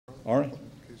All right.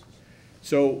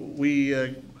 So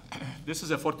this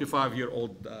is a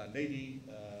 45-year-old lady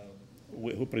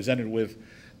who presented with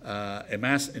a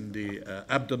mass in the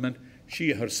abdomen.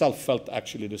 She herself felt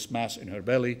actually this mass in her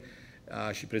belly.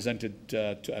 She presented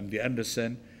to MD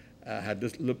Anderson, had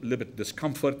this little bit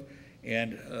discomfort,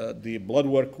 and the blood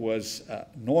work was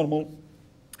normal,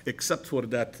 except for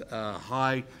that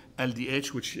high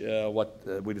LDH, which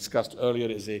what we discussed earlier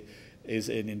is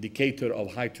an indicator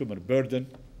of high tumor burden.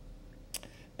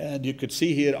 And you could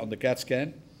see here on the CAT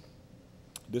scan,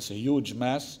 this huge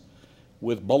mass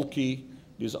with bulky,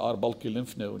 these are bulky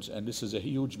lymph nodes, and this is a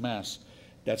huge mass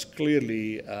that's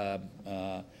clearly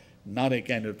not a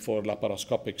candidate for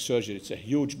laparoscopic surgery. It's a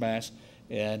huge mass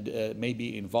and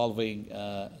maybe involving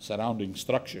surrounding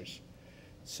structures.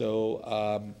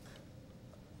 So,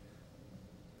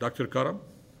 Dr. Karam?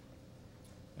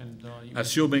 And,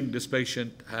 assuming this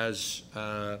patient has,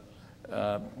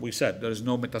 we said there is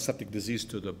no metastatic disease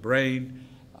to the brain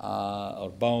or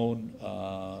bone,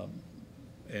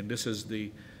 and this is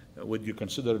the, would you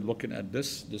consider looking at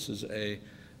this? This is a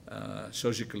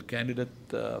surgical candidate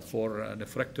for a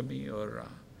nephrectomy, or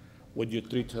would you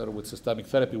treat her with systemic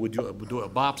therapy? Would you do a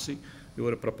biopsy? You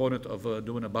were a proponent of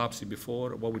doing a biopsy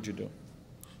before. What would you do?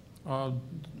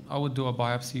 I would do a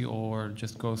biopsy or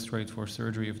just go straight for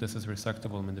surgery if this is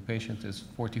resectable. I mean, the patient is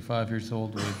 45 years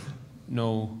old with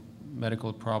no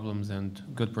medical problems and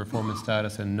good performance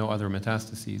status and no other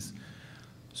metastases.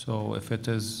 So if it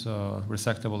is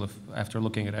resectable, after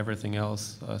looking at everything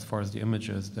else as far as the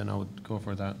images, then I would go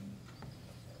for that.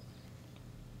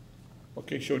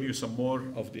 Okay, showing you some more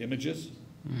of the images.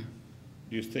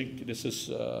 Do you think this is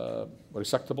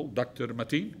resectable? Dr.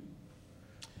 Mateen?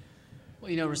 Well,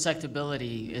 you know,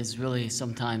 resectability is really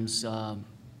sometimes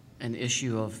an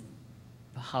issue of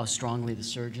how strongly the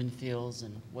surgeon feels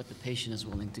and what the patient is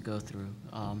willing to go through.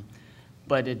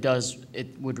 But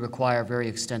it would require very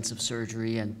extensive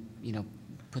surgery and, you know,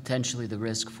 potentially the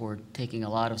risk for taking a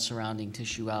lot of surrounding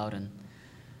tissue out and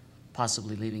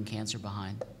possibly leaving cancer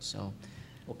behind. So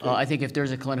Okay. I think if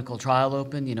there's a clinical trial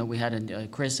open, you know, we had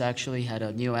Chris actually had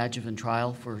a neoadjuvant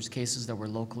trial for his cases that were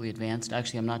locally advanced.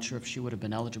 Actually, I'm not sure if she would have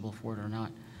been eligible for it or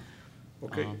not.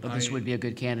 Okay. But this would be a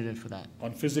good candidate for that.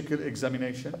 On physical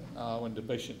examination, when the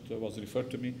patient was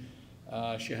referred to me,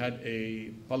 she had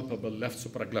a palpable left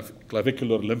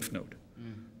supraclavicular lymph node.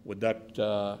 Would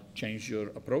that change your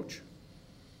approach?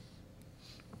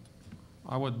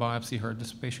 I would biopsy her.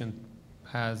 This patient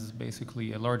has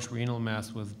basically a large renal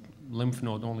mass with lymph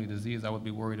node only disease. I would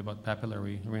be worried about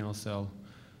papillary renal cell.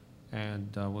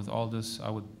 And with all this, I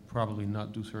would probably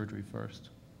not do surgery first.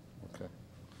 Okay.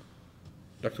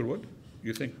 Dr. Wood,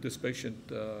 you think this patient?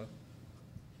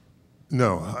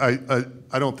 No,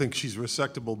 I don't think she's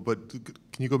resectable, but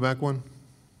can you go back one?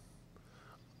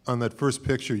 On that first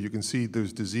picture, you can see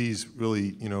there's disease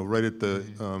really, you know, right at the,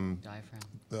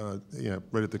 Diaphragm. yeah,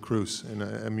 right at the cruce. And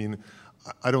I mean,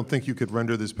 I don't think you could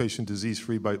render this patient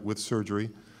disease-free with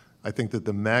surgery. I think that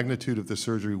the magnitude of the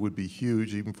surgery would be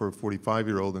huge, even for a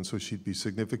 45-year-old, and so she'd be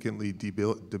significantly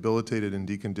debilitated and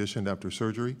deconditioned after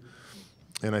surgery.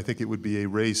 And I think it would be a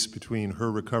race between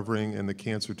her recovering and the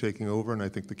cancer taking over, and I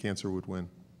think the cancer would win.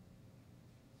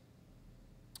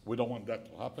 We don't want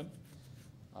that to happen.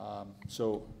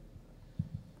 So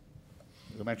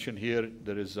you mentioned here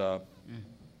there is a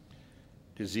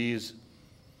disease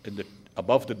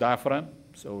above the diaphragm,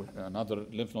 so another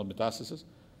lymph node metastasis.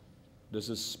 This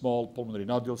is small pulmonary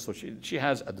nodule, so she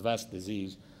has advanced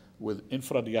disease with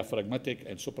infradiaphragmatic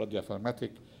and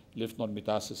supradiaphragmatic lymph node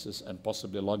metastasis and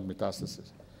possibly lung metastasis.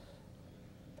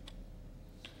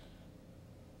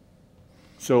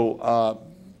 So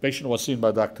patient was seen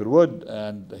by Dr. Wood,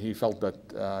 and he felt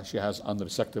that she has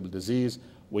unresectable disease.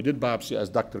 We did biopsy, as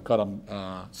Dr. Karam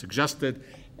suggested,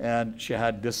 and she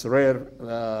had this rare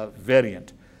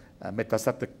variant,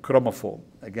 metastatic chromophore.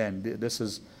 Again, this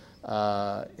is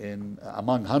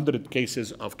among 100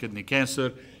 cases of kidney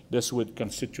cancer, this would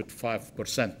constitute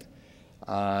 5%.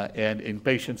 And in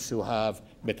patients who have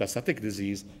metastatic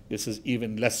disease, this is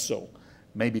even less so.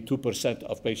 Maybe 2%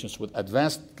 of patients with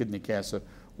advanced kidney cancer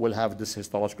will have this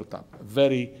histological type.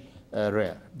 Very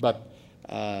rare. But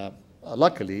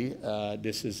luckily,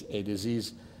 this is a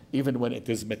disease, even when it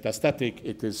is metastatic,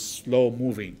 it is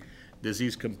slow-moving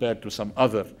disease compared to some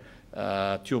other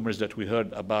tumors that we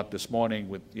heard about this morning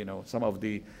with, you know, some of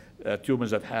the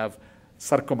tumors that have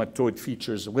sarcomatoid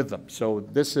features with them. So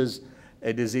this is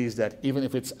a disease that even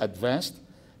if it's advanced,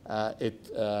 it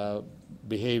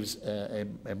behaves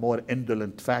in a more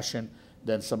indolent fashion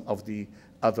than some of the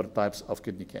other types of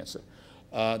kidney cancer.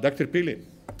 Dr. Pili,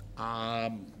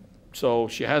 so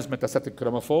she has metastatic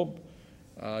chromophore.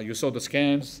 You saw the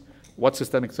scans. what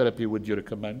systemic therapy would you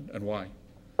recommend and why?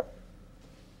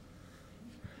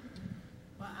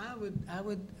 Well,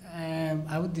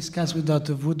 I would discuss with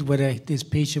Dr. Wood whether this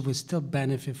patient would still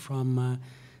benefit from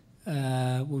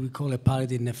what we call a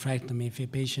palliative nephrectomy if a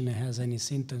patient has any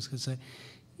symptoms. Because,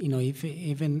 if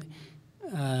even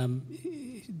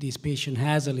this patient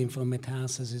has a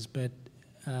lymphometastasis, but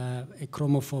a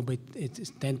chromophobe,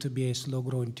 it tends to be a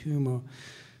slow-growing tumor,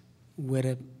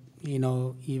 whether,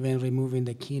 even removing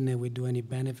the kidney would do any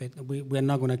benefit. We're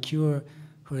not going to cure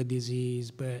her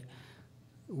disease, but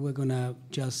we're going to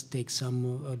just take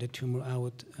some of the tumor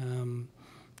out.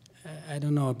 I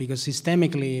don't know, because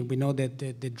systemically, we know that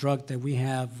the drug that we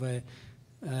have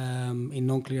in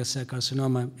non-clear cell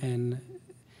carcinoma, and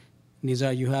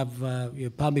Nizar, you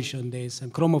published on this,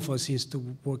 and chromophore seems to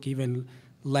work even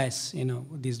less,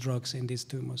 these drugs in these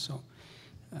tumors.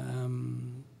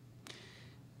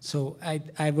 So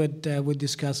I would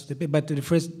discuss but the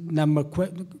first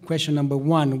question number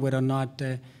one, whether or not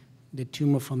the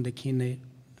tumor from the kidney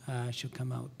should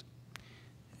come out,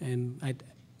 and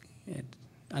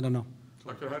I don't know.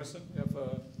 Dr. Harrison, you have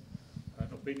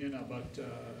an opinion about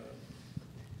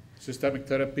systemic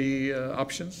therapy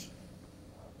options?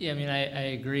 Yeah, I mean,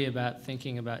 I agree about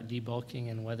thinking about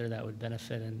debulking and whether that would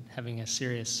benefit and having a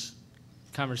serious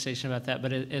conversation about that.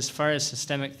 But as far as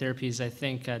systemic therapies, I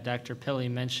think Dr. Pilley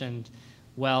mentioned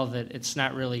well that it's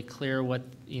not really clear what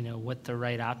the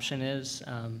right option is.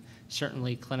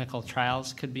 Certainly, clinical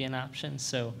trials could be an option.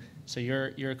 So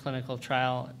your clinical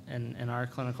trial and our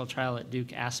clinical trial at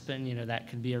Duke Aspen, that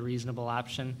could be a reasonable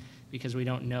option because we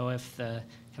don't know if the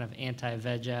kind of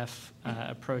anti-VEGF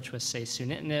approach with, say,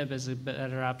 sunitinib is a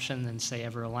better option than, say,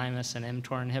 everolimus, an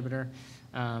mTOR inhibitor.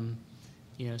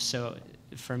 So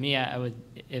for me, I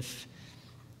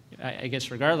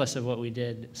guess regardless of what we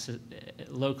did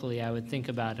locally, I would think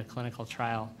about a clinical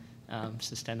trial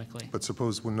systemically. But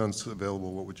suppose when none's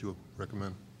available, what would you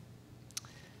recommend?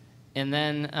 And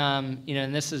then,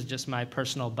 and this is just my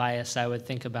personal bias, I would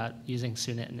think about using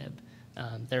sunitinib.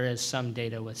 There is some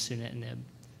data with sunitinib.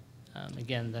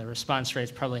 Again, the response rate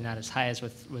is probably not as high as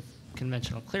with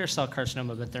conventional clear cell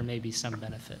carcinoma, but there may be some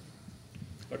benefit.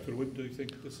 Dr. Wood, do you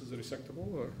think this is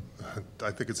resectable? Or?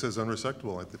 I think it says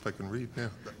unresectable, if I can read. Yeah.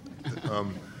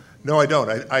 No, I don't.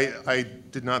 I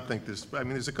did not think this. I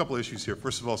mean, there's a couple issues here.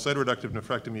 First of all, cytoreductive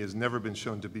nephrectomy has never been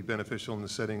shown to be beneficial in the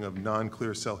setting of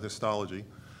non-clear cell histology.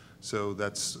 So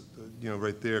that's,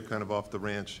 right there, kind of off the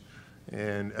ranch.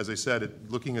 And as I said,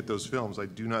 looking at those films, I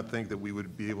do not think that we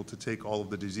would be able to take all of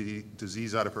the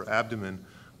disease out of her abdomen,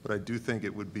 but I do think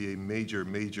it would be a major,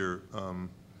 major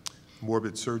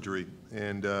morbid surgery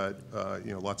and,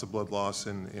 lots of blood loss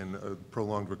and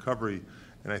prolonged recovery.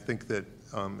 And I think that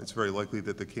it's very likely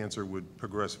that the cancer would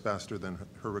progress faster than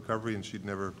her recovery and she'd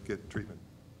never get treatment.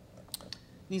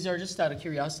 Nizar, just out of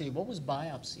curiosity, what was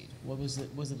biopsied? What was it?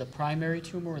 Was it the primary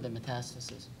tumor or the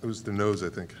metastasis? It was the nose, I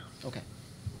think. Okay.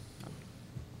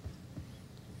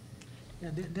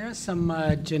 Yeah, there are some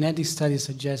genetic studies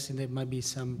suggesting there might be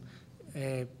some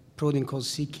protein called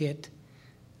c-KIT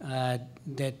that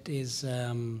is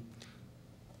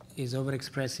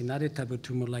overexpressed in other type of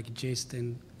tumor like GIST,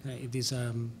 and it is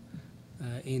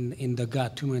in the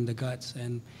gut, tumor in the guts,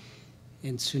 and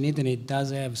sunitinib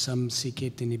does have some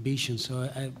c-KIT inhibition, so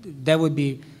that would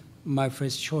be my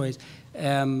first choice.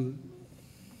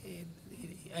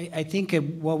 I think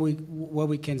what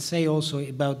we can say also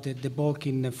about the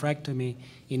debulking nephrectomy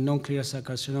in non-clear cell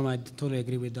carcinoma, I totally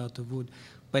agree with Dr. Wood.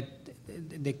 But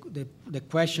the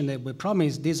question that the problem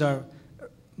is these are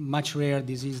much rarer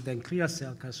disease than clear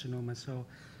cell carcinoma, so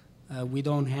we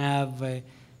don't have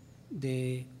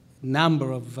the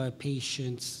number of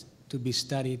patients to be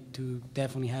studied to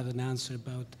definitely have an answer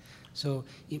about. So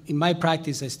in my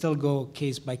practice, I still go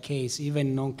case by case,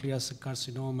 even non-clear cell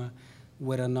carcinoma,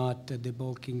 whether or not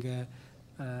debulking,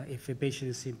 if a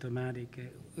patient is symptomatic,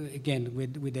 again,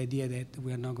 with the idea that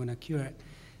we're not going to cure it.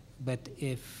 But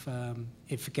if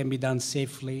it can be done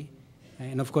safely,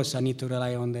 and of course I need to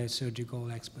rely on the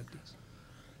surgical expertise.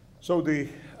 So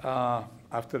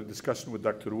after a discussion with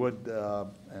Dr. Wood,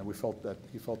 and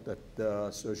he felt that the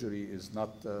surgery is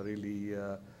not really,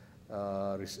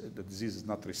 the disease is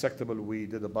not resectable. We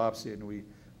did a biopsy and we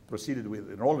proceeded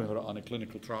with enrolling her on a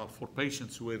clinical trial for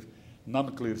patients with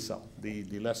non-clear cell,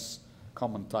 the less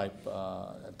common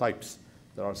types.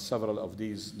 There are several of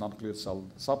these non-clear cell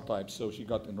subtypes. So she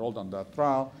got enrolled on that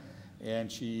trial,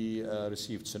 and she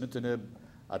received sunitinib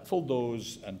at full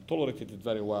dose and tolerated it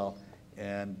very well,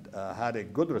 and had a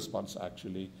good response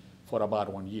actually for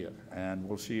about 1 year. And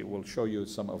we'll show you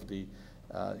some of the.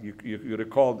 You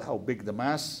recalled how big the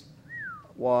mass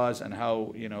was and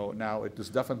how, now it is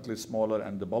definitely smaller,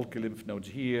 and the bulky lymph nodes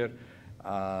here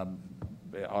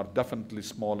they are definitely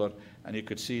smaller, and you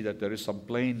could see that there is some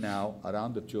plane now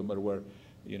around the tumor where,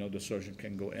 the surgeon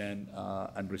can go in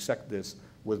and resect this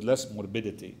with less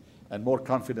morbidity and more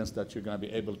confidence that you're going to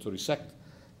be able to resect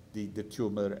the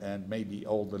tumor and maybe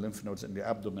all the lymph nodes in the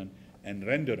abdomen and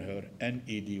render her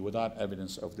NED without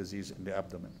evidence of disease in the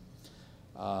abdomen.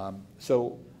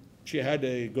 So she had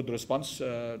a good response.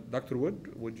 Dr.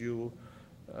 Wood, would you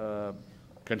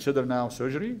consider now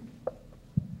surgery?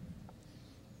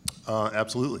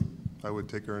 Absolutely. I would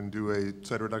take her and do a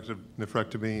cytoreductive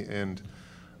nephrectomy and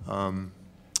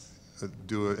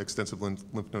do an extensive lymph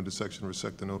node dissection,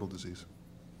 resect the nodal disease.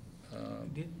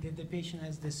 Did the patient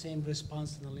has the same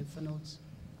response to the lymph nodes?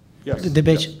 Yes. The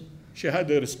patient. Yes. She had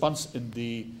a response in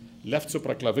the left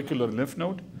supraclavicular lymph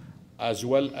node, as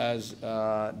well as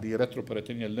the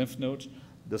retroperitoneal lymph nodes.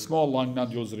 The small lung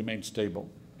nodules remained stable.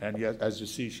 And yet, as you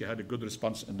see, she had a good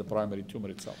response in the primary tumor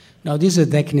itself. Now, these are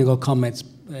technical comments,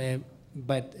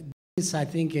 but this, I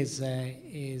think,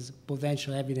 is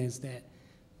potential evidence that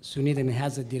sunitinib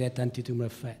has a direct anti-tumor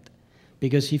effect.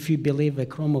 Because if you believe a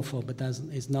chromophobe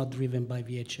is not driven by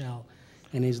VHL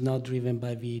and is not driven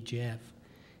by VEGF,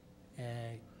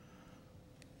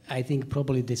 I think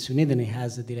probably the sunitinib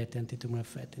has a direct anti-tumor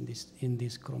effect in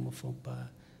this chromophobe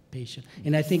patient.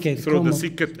 And I think through the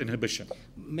c-KIT inhibition.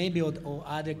 Maybe or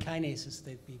other kinases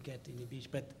that we get inhibition,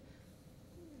 but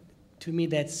to me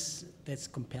that's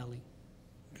compelling.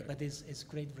 Okay. But it's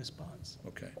great response.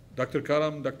 Okay, Dr.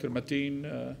 Karam, Dr.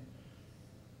 Mateen,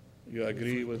 you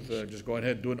agree with just go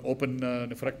ahead, do an open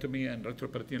nephrectomy and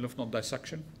retroperitoneal lymph node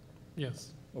dissection?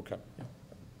 Yes. Okay. Yeah.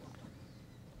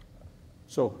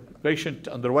 So patient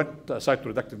underwent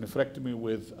cytoreductive nephrectomy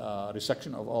with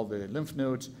resection of all the lymph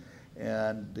nodes,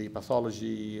 and the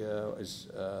pathology is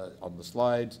on the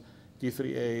slides: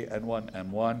 T3A, N1,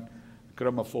 M1,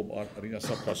 chromophobe or renal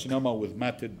cell carcinoma with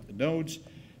matted nodes,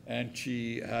 and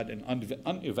she had an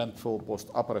uneventful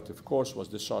post-operative course, was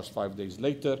discharged 5 days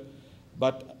later,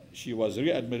 but she was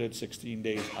readmitted 16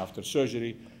 days after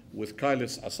surgery with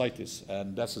chylous ascites,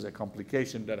 and this is a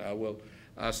complication that I will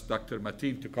ask Dr.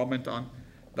 Mateen to comment on.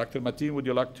 Dr. Mateen, would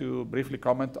you like to briefly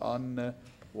comment on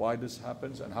why this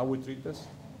happens and how we treat this?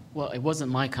 Well, it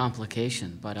wasn't my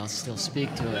complication, but I'll still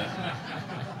speak to it.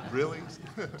 Really?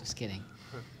 Just kidding.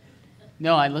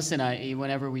 No,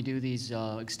 whenever we do these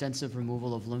extensive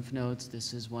removal of lymph nodes,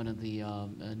 this is one of the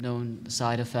known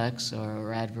side effects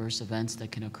or adverse events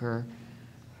that can occur.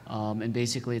 And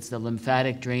basically, it's the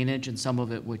lymphatic drainage, and some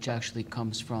of it which actually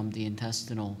comes from the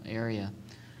intestinal area.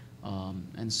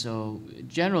 And so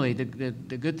generally,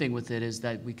 the good thing with it is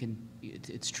that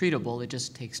it's treatable. It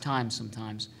just takes time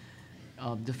sometimes.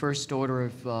 The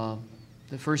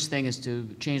first thing is to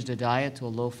change the diet to a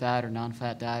low-fat or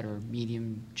non-fat diet or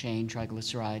medium-chain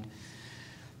triglyceride.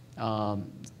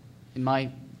 In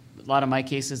a lot of my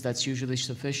cases, that's usually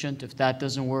sufficient. If that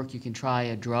doesn't work, you can try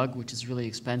a drug, which is really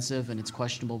expensive, and it's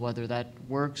questionable whether that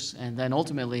works. And then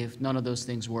ultimately, if none of those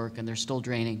things work and they're still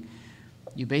draining,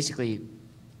 you basically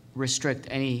restrict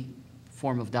any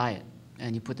form of diet,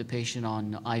 and you put the patient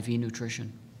on IV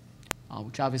nutrition,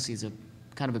 which obviously is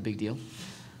kind of a big deal.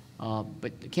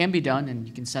 But it can be done, and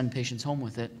you can send patients home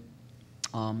with it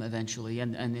eventually,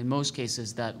 and in most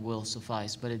cases that will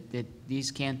suffice. But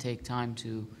these can take time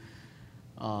to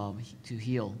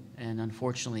heal, and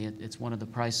unfortunately it's one of the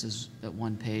prices that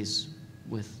one pays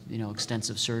with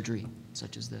extensive surgery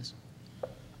such as this.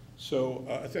 So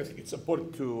I think it's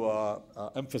important to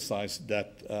emphasize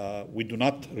that we do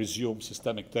not resume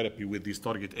systemic therapy with these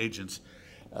target agents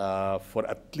for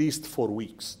at least 4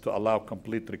 weeks to allow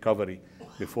complete recovery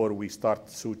before we start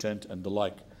Sutent and the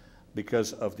like,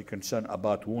 because of the concern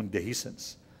about wound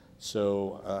dehiscence.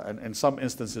 So, and in some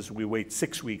instances, we wait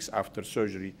 6 weeks after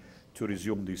surgery to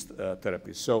resume these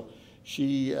therapies. So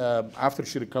she, after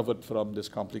she recovered from this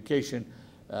complication,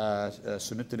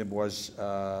 sunitinib was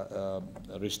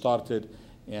restarted,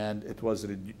 and it was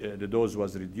the dose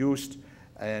was reduced,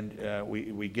 and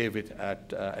we gave it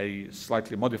at a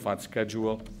slightly modified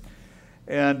schedule.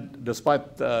 And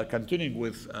despite continuing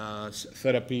with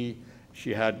therapy,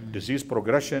 she had disease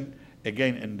progression,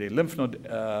 again in the lymph node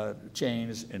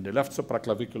chains, in the left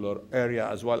supraclavicular area,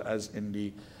 as well as in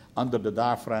the under the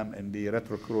diaphragm in the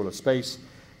retrocrural space.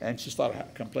 And she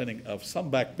started complaining of some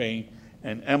back pain,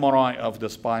 and MRI of the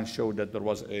spine showed that there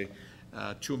was a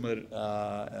tumor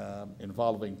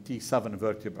involving T7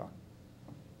 vertebra.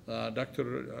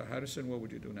 Dr. Harrison, what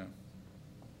would you do now?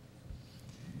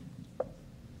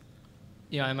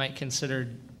 Yeah, I might consider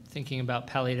thinking about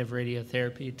palliative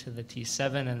radiotherapy to the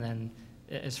T7, and then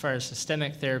as far as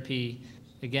systemic therapy,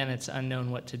 again, it's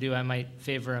unknown what to do. I might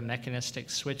favor a mechanistic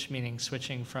switch, meaning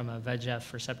switching from a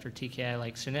VEGF receptor TKI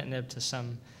like sunitinib to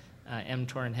some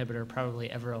mTOR inhibitor, probably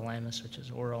everolimus, which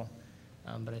is oral.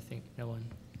 But I think no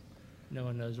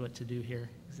one knows what to do here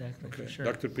exactly for sure.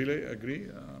 Dr. Pillay, agree?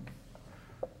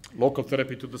 Local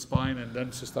therapy to the spine and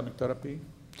then systemic therapy?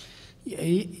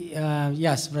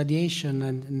 Yes, radiation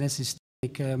and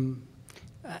systemic.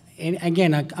 And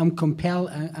again, I'm compelled.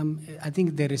 I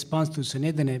think the response to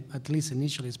sunitinib, at least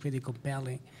initially, is pretty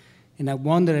compelling. And I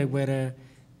wonder whether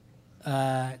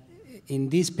in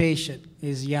this patient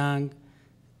is young,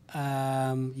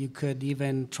 you could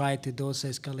even try to dose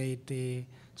escalate the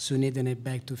sunitinib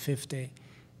back to 50,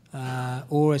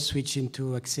 or switch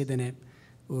into axitinib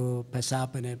or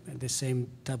pasapanib, the same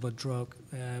type of drug,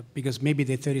 because maybe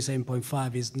the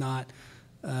 37.5 is not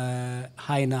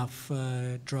high enough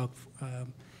drug.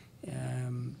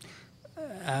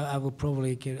 I would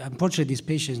probably unfortunately, this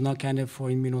patient is not candidate for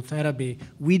immunotherapy.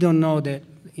 We don't know that,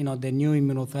 the new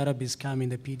immunotherapies coming,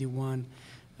 the PD-1,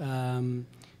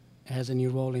 has any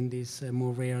role in this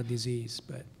more rare disease.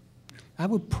 But I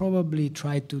would probably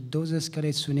try to dose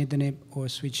escalate sunitinib or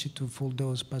switch it to full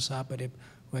dose pasapanib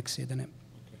or axitinib.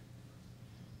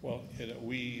 Well,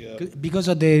 we... because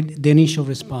of the initial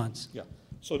response. Yeah.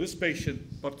 So this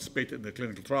patient participated in the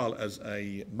clinical trial, as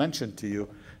I mentioned to you,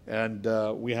 and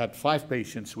we had 5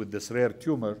 patients with this rare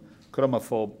tumor,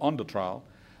 chromophobe, on the trial,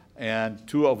 and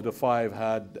 2 of the 5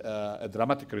 had a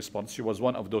dramatic response. She was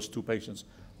one of those 2 patients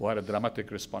who had a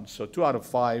dramatic response. So 2 out of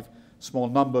 5, small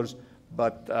numbers,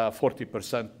 but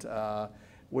 40%,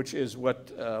 which is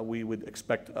what we would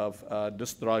expect of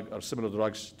this drug or similar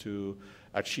drugs to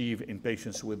achieve in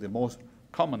patients with the most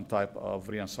common type of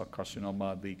renal cell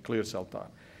carcinoma, the clear cell type.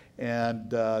 And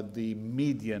the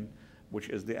median, which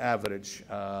is the average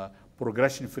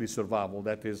progression-free survival,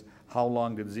 that is how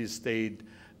long the disease stayed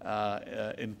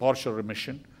in partial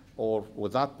remission or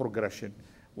without progression,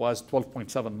 was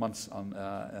 12.7 months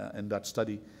in that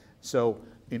study. So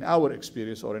in our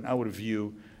experience or in our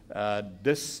view,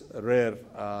 this rare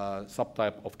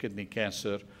subtype of kidney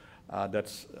cancer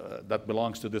that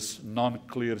belongs to this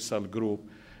non-clear cell group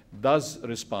does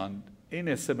respond in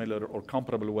a similar or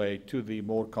comparable way to the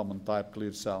more common type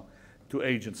clear cell to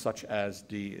agents such as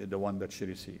the one that she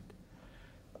received.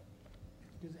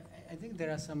 I think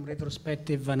there are some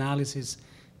retrospective analysis.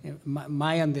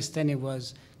 My understanding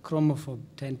was chromophobe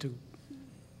tend to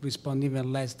respond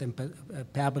even less than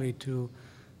papillary to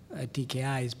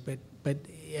TKIs, but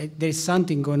there's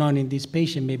something going on in this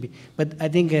patient maybe. But I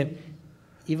think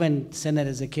even send it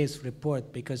as a case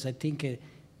report, because I think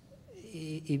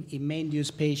it may induce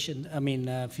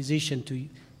physician to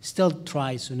still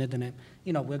try sunitinib.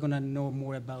 We're going to know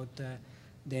more about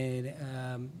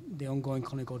the ongoing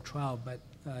clinical trial, but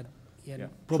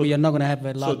probably you're not going to have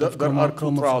a lot of there are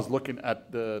 2 trials looking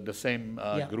at the same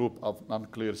group of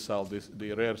non-clear cell,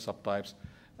 the rare subtypes.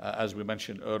 As we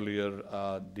mentioned earlier,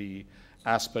 the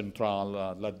ASPEN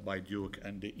trial led by Duke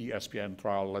and the ESPN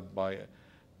trial led by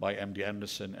MD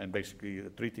Anderson, and basically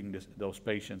treating those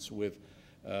patients with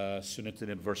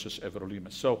sunitinib versus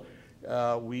everolimus. So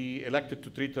we elected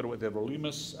to treat her with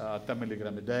everolimus, 10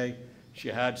 milligram a day. She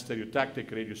had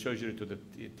stereotactic radiosurgery to the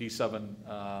T7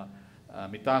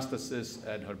 metastasis,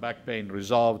 and her back pain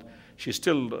resolved. She's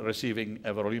still receiving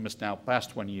everolimus now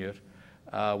past 1 year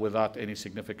without any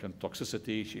significant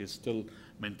toxicity. She is still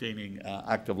maintaining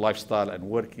active lifestyle and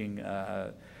working.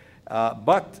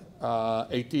 But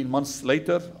 18 months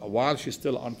later, while she's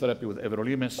still on therapy with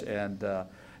everolimus and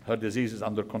her disease is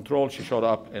under control, she showed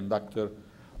up in Dr.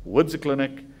 Wood's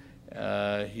clinic.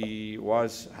 He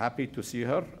was happy to see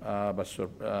her, but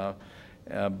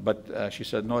she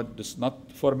said, no, this is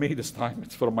not for me this time,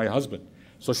 it's for my husband.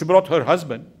 So she brought her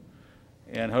husband,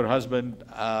 and her husband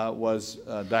was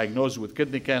diagnosed with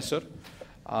kidney cancer.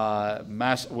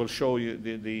 Mass will show you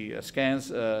the scans.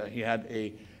 He had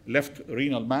a left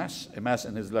renal mass, a mass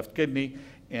in his left kidney,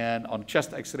 and on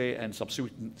chest x-ray and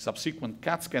subsequent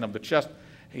CAT scan of the chest,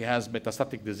 he has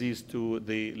metastatic disease to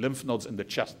the lymph nodes in the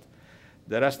chest.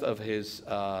 The rest of his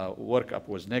workup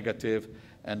was negative,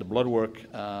 and the blood work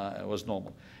was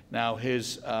normal. Now,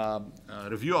 his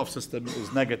review of system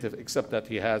is negative, except that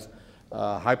he has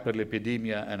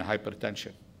hyperlipidemia and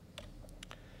hypertension.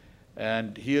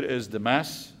 And here is the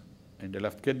mass in the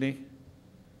left kidney.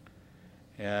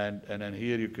 And then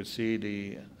here you can see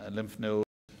the lymph node.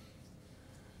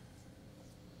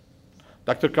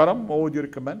 Dr. Karam, what would you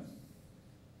recommend?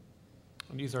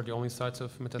 These are the only sites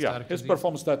of metastatic Yeah, his disease?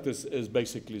 performance status is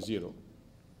basically 0.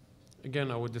 Again,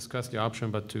 I would discuss the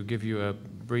option, but to give you a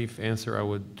brief answer, I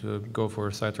would go for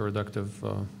cytoreductive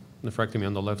nephrectomy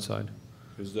on the left side.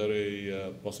 Is there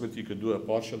a possibility you could do a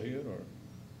partial here,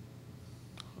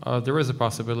 or? There is a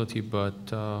possibility, but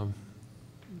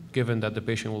given that the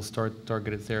patient will start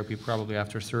targeted therapy probably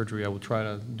after surgery, I will try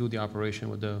to do the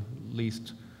operation with the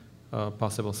least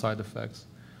possible side effects.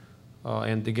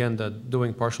 And again, that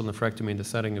doing partial nephrectomy in the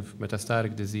setting of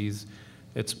metastatic disease,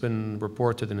 it's been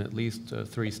reported in at least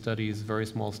 3 studies, very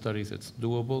small studies, it's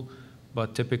doable.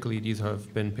 But typically, these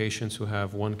have been patients who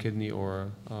have 1 kidney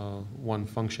or 1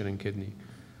 functioning kidney.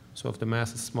 So if the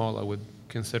mass is small, I would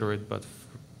consider it, but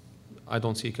I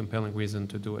don't see a compelling reason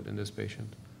to do it in this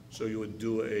patient. So you would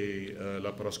do a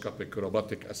laparoscopic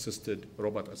robot-assisted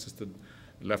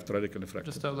left radical nephrectomy?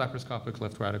 Just a laparoscopic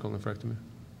left radical nephrectomy.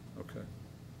 Okay.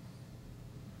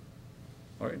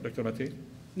 All right, Dr. Mati?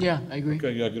 Yeah, I agree.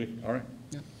 Okay, you agree? All right.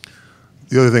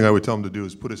 The other thing I would tell him to do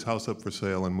is put his house up for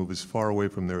sale and move as far away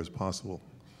from there as possible.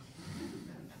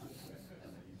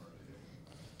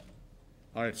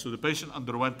 All right, so the patient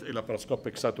underwent a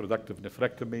laparoscopic cytoreductive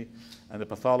nephrectomy, and the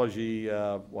pathology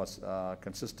was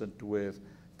consistent with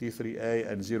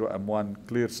T3A and 0M1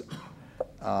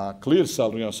 clear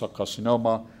cell renal cell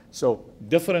carcinoma. So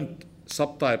different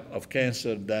subtype of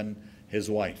cancer than his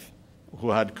wife, who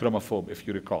had chromophobe, if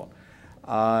you recall.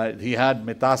 He had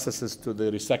metastasis to the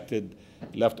resected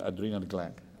left adrenal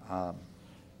gland.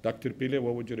 Dr. Pile,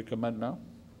 what would you recommend now?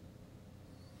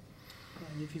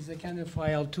 If it's a candidate for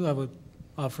IL-2, I would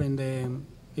offer in the,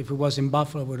 if it was in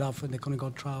Buffalo, I would offer in the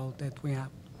clinical trial that we have.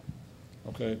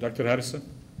 Okay, Dr. Harrison?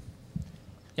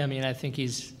 Yeah, I mean, I think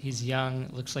he's young.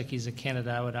 Looks like he's a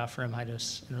candidate. I would offer him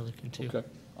high-dose interleukin 2. Okay,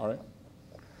 all right.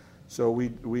 So we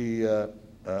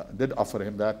did offer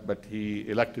him that, but he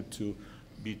elected to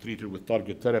be treated with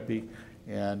target therapy,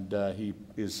 and he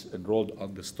is enrolled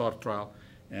on the STAR trial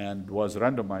and was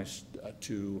randomized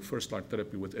to first-line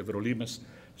therapy with everolimus.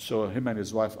 So him and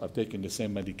his wife are taking the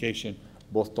same medication,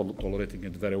 both tolerating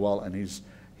it very well, and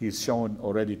he's shown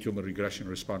already tumor regression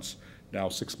response now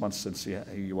 6 months since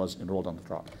he was enrolled on the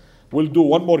trial. We'll do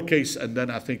one more case, and then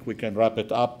I think we can wrap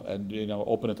it up and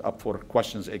open it up for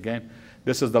questions again.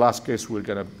 This is the last case we're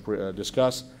going to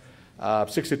discuss.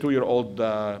 62-year-old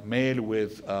male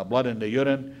with blood in the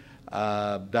urine,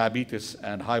 diabetes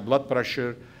and high blood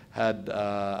pressure, had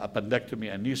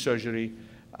appendectomy and knee surgery,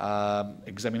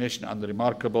 examination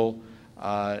unremarkable,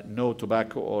 no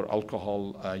tobacco or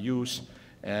alcohol use,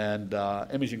 and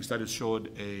imaging studies showed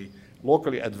a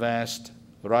locally advanced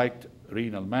right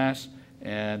renal mass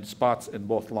and spots in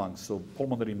both lungs, so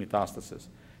pulmonary metastasis.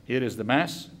 Here is the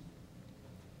mass,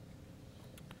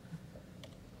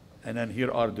 and then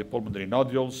here are the pulmonary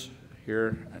nodules,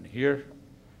 here and here,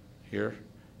 here.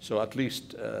 So at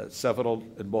least several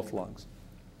in both lungs.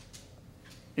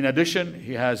 In addition,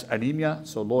 he has anemia,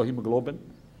 so low hemoglobin.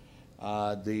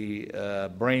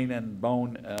 The brain and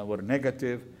bone were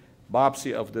negative.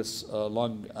 Biopsy of this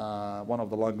lung, one of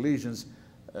the lung lesions,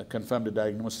 confirmed the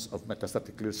diagnosis of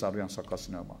metastatic clear cell renal cell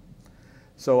carcinoma.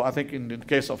 So I think in the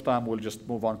case of time, we'll just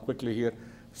move on quickly here.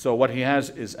 So what he has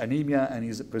is anemia, and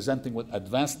he's presenting with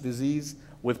advanced disease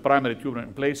with primary tumor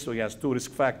in place, so he has 2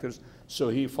 risk factors. So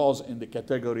he falls in the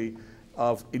category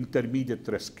of intermediate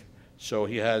risk. So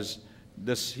he has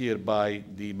this here by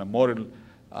the Memorial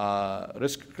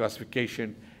risk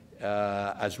classification,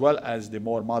 as well as the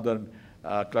more modern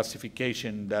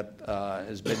classification that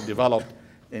has been developed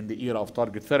in the era of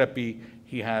target therapy.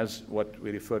 He has what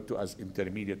we refer to as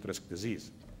intermediate risk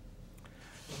disease.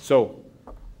 So,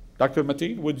 Dr.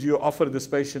 Mateen, would you offer this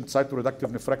patient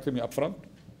cytoreductive nephrectomy up front?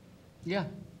 Yeah.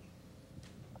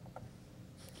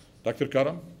 Dr.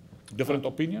 Karam, different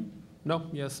opinion? No,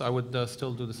 yes, I would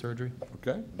still do the surgery.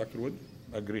 Okay, Dr. Wood,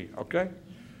 agree. Okay.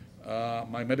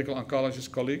 My medical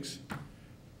oncologist colleagues,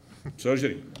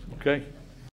 surgery. Okay.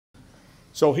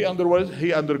 So he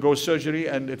undergoes surgery,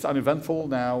 and it's uneventful.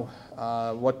 Now,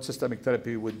 what systemic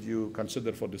therapy would you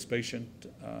consider for this patient?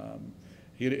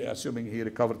 Assuming he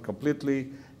recovered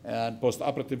completely, and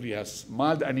post-operatively has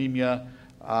mild anemia,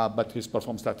 but his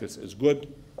performance status is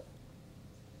good.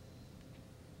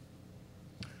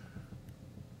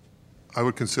 I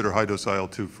would consider high-dose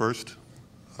IL-2 first,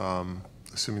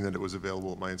 assuming that it was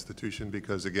available at my institution,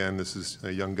 because again, this is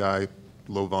a young guy,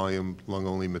 low volume,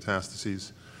 lung-only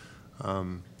metastases.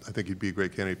 I think he'd be a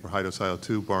great candidate for high-dose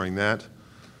IL-2, barring that.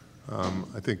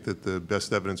 I think that the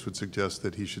best evidence would suggest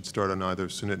that he should start on either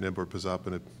sunitinib or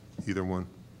pazopanib, either one.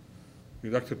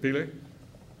 Dr. Pile?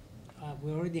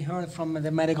 We already heard from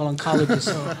the medical oncologist,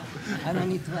 so I don't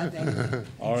need to add anything.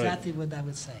 Exactly what I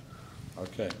would say.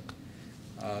 Okay.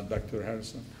 Dr.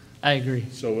 Harrison? I agree.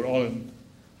 So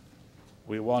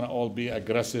we want to all be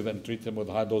aggressive and treat him with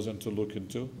high-dose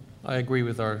interleukin-2? I agree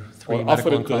with our 3 Or offer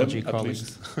medical it to him, oncology at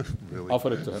colleagues. least. really.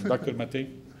 Offer it to him. Dr. Mati?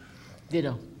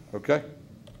 Ditto. Okay.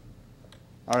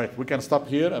 All right, we can stop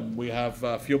here, and we have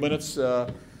a few minutes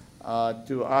to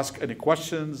ask any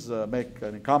questions, make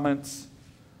any comments.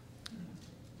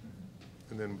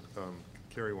 And then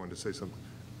Carrie wanted to say something.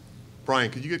 Brian,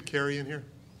 could you get Carrie in here?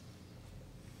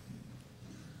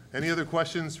 Any other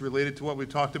questions related to what we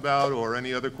talked about, or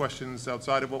any other questions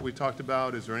outside of what we talked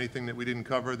about? Is there anything that we didn't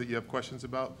cover that you have questions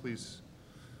about? Please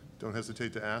don't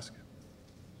hesitate to ask.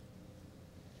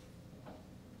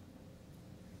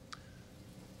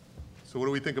 So what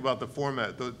do we think about the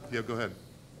format? Yeah, go ahead.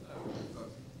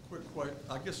 Quick question.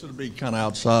 I guess it'll be kind of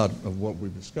outside of what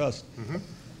we've discussed.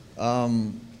 How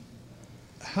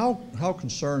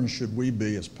concerned should we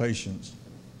be as patients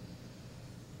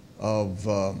of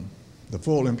the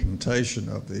full implementation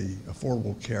of the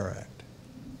Affordable Care Act?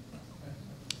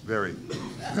 Very.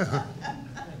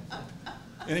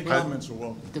 Any comments are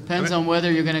welcome. Depends on whether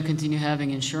you're going to continue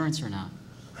having insurance or not.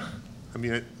 I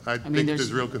mean, I think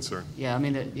there's real concern. Yeah, I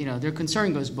mean, you know, their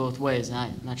concern goes both ways, and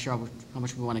I'm not sure how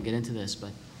much we want to get into this,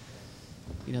 but,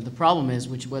 you know, the problem is,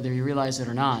 which whether you realize it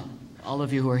or not, all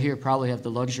of you who are here probably have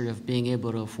the luxury of being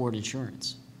able to afford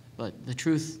insurance. But the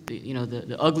truth, you know,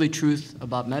 the ugly truth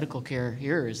about medical care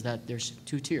here is that there's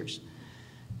two tiers.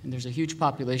 And there's a huge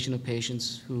population of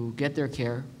patients who get their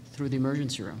care through the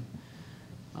emergency room.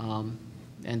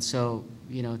 And so,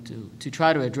 you know, to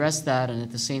try to address that and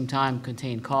at the same time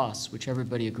contain costs, which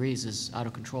everybody agrees is out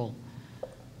of control,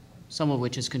 some of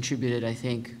which has contributed, I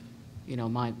think, you know,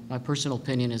 my personal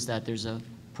opinion is that there's a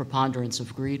preponderance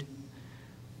of greed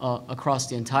across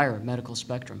the entire medical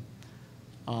spectrum.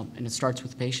 And it starts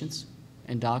with patients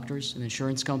and doctors and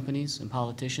insurance companies and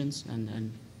politicians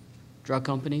and drug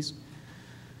companies.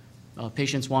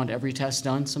 Patients want every test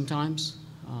done sometimes.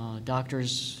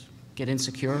 Doctors get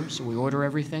insecure, so we order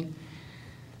everything.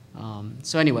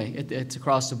 So anyway, it's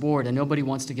across the board, and nobody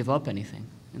wants to give up anything.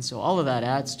 And so all of that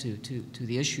adds to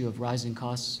the issue of rising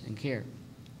costs in care.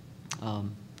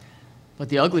 But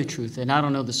the ugly truth, and I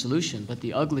don't know the solution, but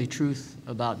the ugly truth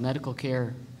about medical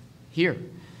care here,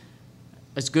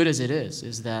 as good as it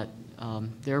is that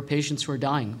there are patients who are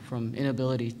dying from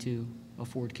inability to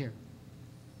afford care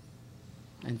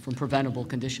and from preventable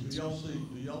conditions. Do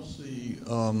y'all see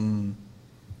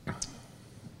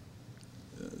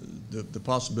the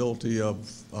possibility of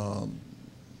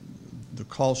the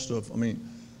cost of, I mean,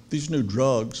 these new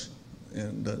drugs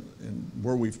and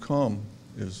where we've come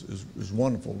is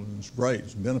wonderful and it's great.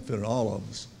 It's benefited all of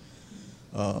us.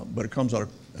 But it comes at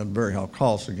a very high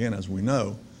cost, again, as we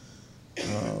know.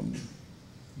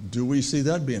 Do we see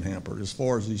that being hampered as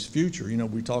far as these future? You know,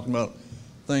 we talking about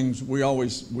things, we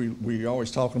always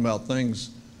talking about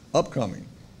things upcoming.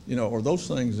 You know, are those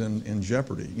things in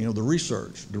jeopardy? You know, the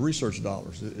research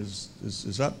dollars,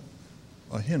 is that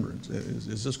a hindrance?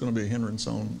 Is this going to be a hindrance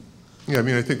on? Yeah, I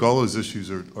mean, I think all those issues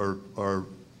are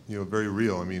you know, very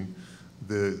real. I mean,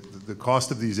 the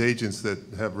cost of these agents that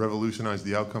have revolutionized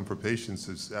the outcome for patients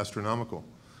is astronomical.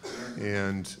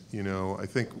 And, you know, I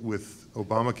think with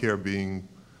Obamacare being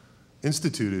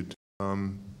instituted,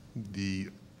 we're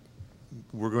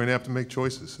going to have to make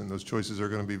choices, and those choices are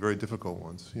going to be very difficult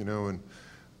ones, you know, and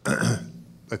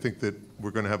I think that we're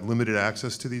going to have limited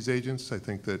access to these agents. I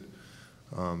think that,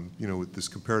 you know, with this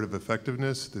comparative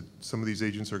effectiveness, that some of these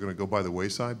agents are going to go by the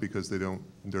wayside because they're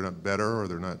not better, or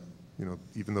they're not, you know,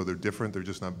 even though they're different, they're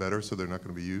just not better, so they're not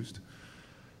going to be used.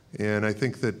 And I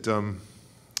think that, you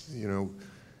know,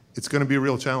 it's going to be a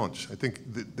real challenge. I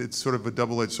think that it's sort of a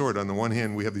double-edged sword. On the one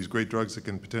hand, we have these great drugs that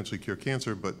can potentially cure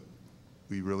cancer, but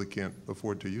we really can't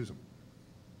afford to use them.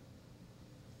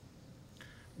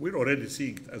 We're already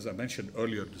seeing, as I mentioned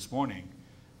earlier this morning,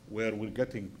 where we're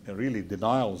getting really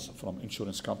denials from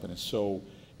insurance companies. So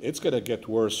it's going to get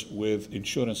worse with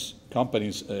insurance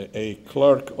companies. A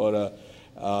clerk or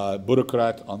a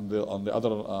bureaucrat on the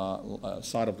other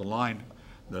side of the line,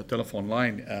 the telephone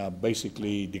line,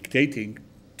 basically dictating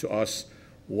to us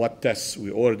what tests we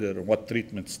order and what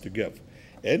treatments to give.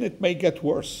 And it may get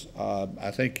worse.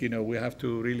 I think, you know, we have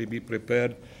to really be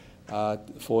prepared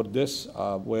for this,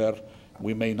 where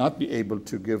we may not be able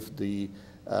to give the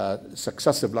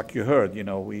successive, like you heard, you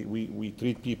know, we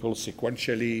treat people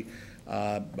sequentially,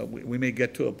 but we may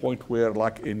get to a point where,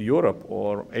 like in Europe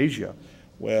or Asia,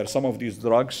 where some of these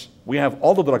drugs, we have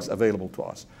all the drugs available to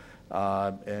us.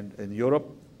 And in Europe,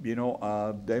 you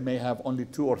know, they may have only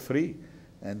 2 or 3,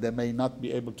 and they may not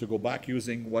be able to go back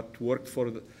using what worked for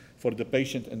the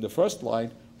patient in the first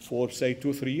line for, say,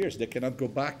 2 or 3 years. They cannot go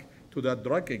back to that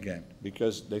drug again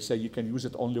because they say you can use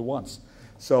it only once.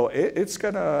 So it's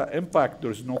going to impact,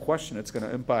 there's no question, it's going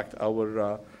to impact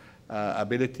our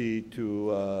ability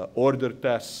to order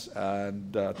tests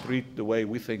and treat the way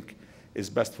we think is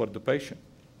best for the patient.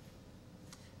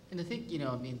 And I think,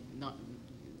 I mean,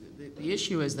 the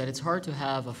issue is that it's hard to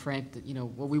have a frank,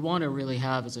 what we want to really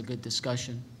have is a good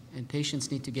discussion, and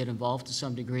patients need to get involved to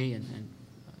some degree, and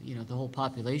the whole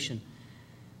population,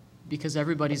 because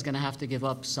everybody's going to have to give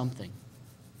up something,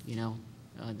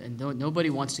 and nobody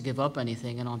wants to give up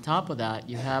anything. And on top of that,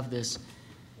 you have this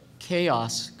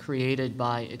chaos created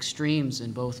by extremes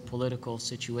in both political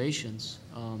situations,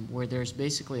 where there's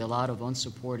basically a lot of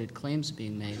unsupported claims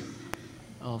being made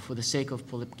for the sake of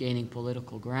gaining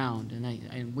political ground.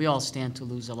 And we all stand to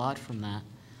lose a lot from that.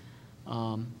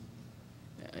 And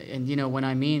when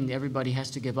I mean everybody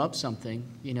has to give up something,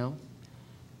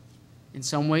 in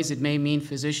some ways it may mean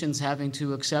physicians having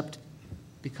to accept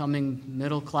becoming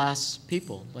middle-class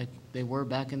people like they were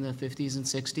back in the 50s and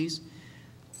 60s.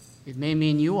 It may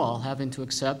mean you all having to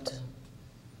accept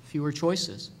fewer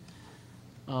choices,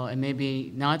 and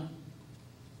maybe not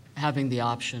having the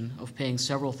option of paying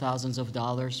several thousands of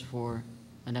dollars for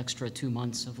an extra 2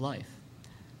 months of life.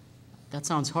 That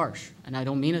sounds harsh, and I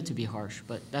don't mean it to be harsh,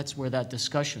 but that's where that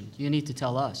discussion, you need to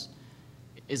tell us,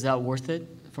 is that worth it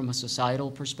from a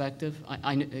societal perspective?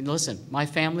 Listen, my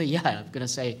family, yeah, I'm going to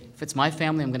say, if it's my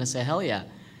family, I'm going to say, hell yeah.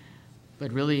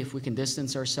 But really, if we can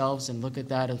distance ourselves and look at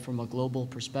that from a global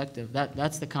perspective,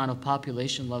 that's the kind of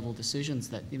population-level decisions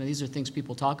that, these are things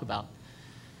people talk about.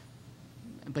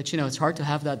 But, it's hard to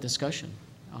have that discussion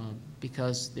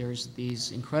because there's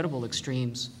these incredible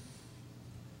extremes,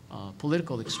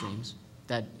 political extremes,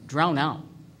 that drown out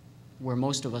where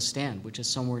most of us stand, which is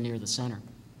somewhere near the center.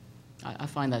 I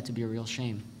find that to be a real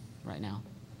shame right now.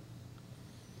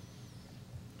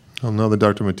 Well, now that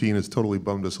Dr. Mateen has totally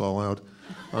bummed us all out.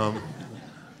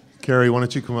 Carrie, why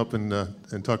don't you come up and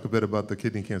talk a bit about the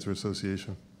Kidney Cancer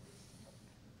Association?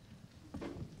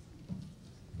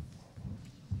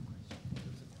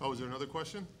 Oh, is there another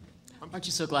question? Aren't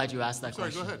you so glad you asked that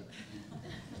question? Sorry, go ahead.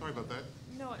 Sorry about that.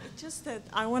 No, it's just that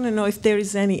I want to know if there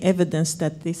is any evidence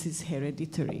that this is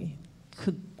hereditary.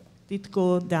 Could it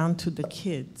go down to the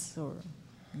kids or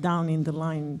down in the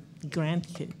line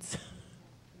grandkids?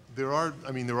 There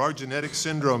are genetic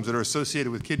syndromes that are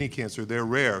associated with kidney cancer. They're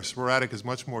rare. Sporadic is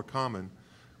much more common.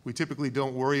 We typically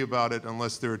don't worry about it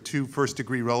unless there are 2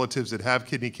 first-degree relatives that have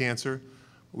kidney cancer.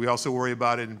 We also worry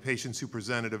about it in patients who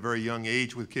present at a very young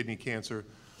age with kidney cancer.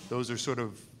 Those are sort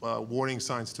of warning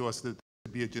signs to us that there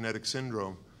could be a genetic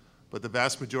syndrome. But the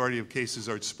vast majority of cases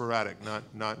are sporadic,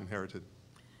 not inherited.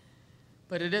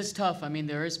 But it is tough. I mean,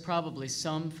 there is probably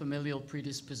some familial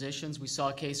predispositions. We saw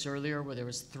a case earlier where there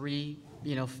was 3,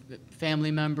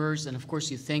 family members, and of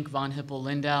course you think von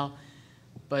Hippel-Lindau,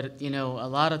 but a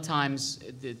lot of times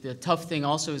the tough thing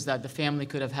also is that the family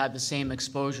could have had the same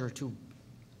exposure to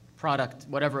product,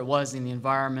 whatever it was in the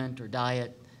environment or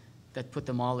diet that put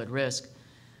them all at risk.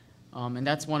 And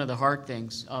that's one of the hard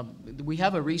things. We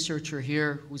have a researcher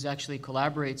here who actually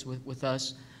collaborates with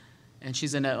us, and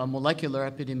she's a molecular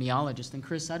epidemiologist. And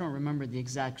Chris, I don't remember the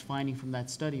exact finding from that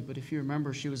study, but if you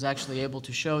remember, she was actually able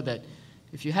to show that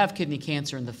if you have kidney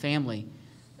cancer in the family,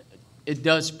 it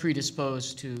does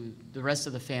predispose to the rest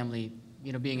of the family,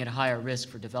 being at a higher risk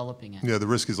for developing it. Yeah, the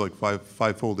risk is like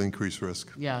five-fold increased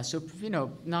risk. Yeah, so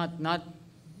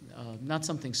not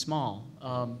something small,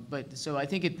 but so I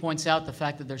think it points out the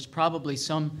fact that there's probably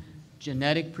some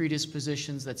genetic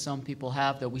predispositions that some people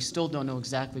have that we still don't know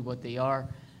exactly what they are.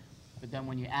 But then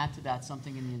when you add to that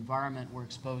something in the environment we're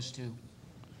exposed to,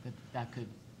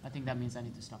 I think that means I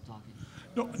need to stop talking.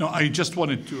 No, I just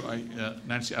wanted to,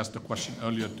 Nancy asked the question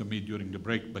earlier to me during the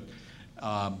break, but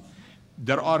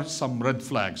there are some red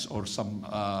flags or some,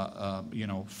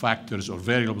 factors or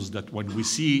variables that when we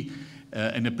see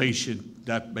in a patient,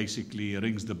 that basically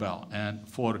rings the bell. And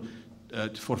for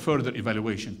further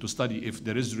evaluation to study if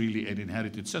there is really an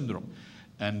inherited syndrome.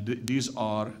 And these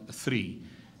are 3.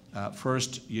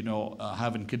 First,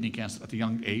 having kidney cancer at a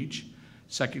young age.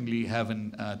 Secondly,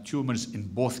 having tumors in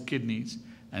both kidneys.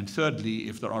 And thirdly,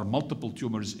 if there are multiple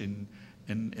tumors in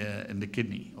the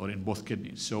kidney or in both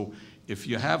kidneys. So if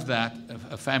you have that,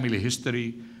 a family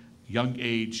history, young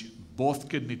age, both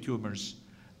kidney tumors,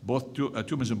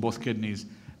 tumors in both kidneys,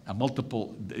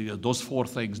 multiple, those 4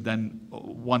 things, then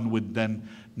one would then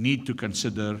need to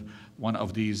consider one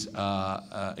of these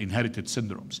inherited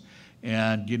syndromes.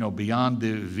 And beyond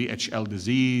the VHL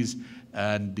disease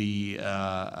and the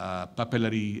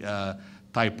papillary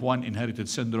type 1 inherited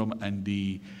syndrome and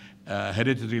the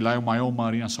hereditary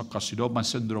leiomyoma, renal cell carcinoma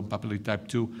syndrome, papillary type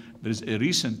 2, there is a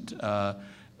recent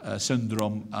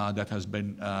syndrome that has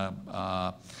been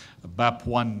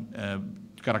BAP1,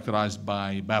 characterized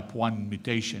by BAP1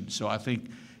 mutation. So I think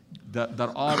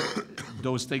there are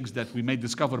those things that we may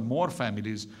discover more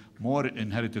families, more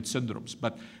inherited syndromes.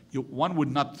 But one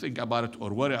would not think about it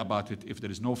or worry about it if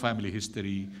there is no family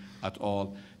history at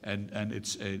all, and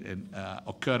it's an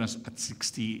occurrence at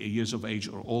 60 years of age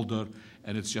or older,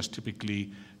 and it's just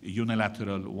typically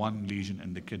unilateral, one lesion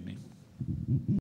in the kidney.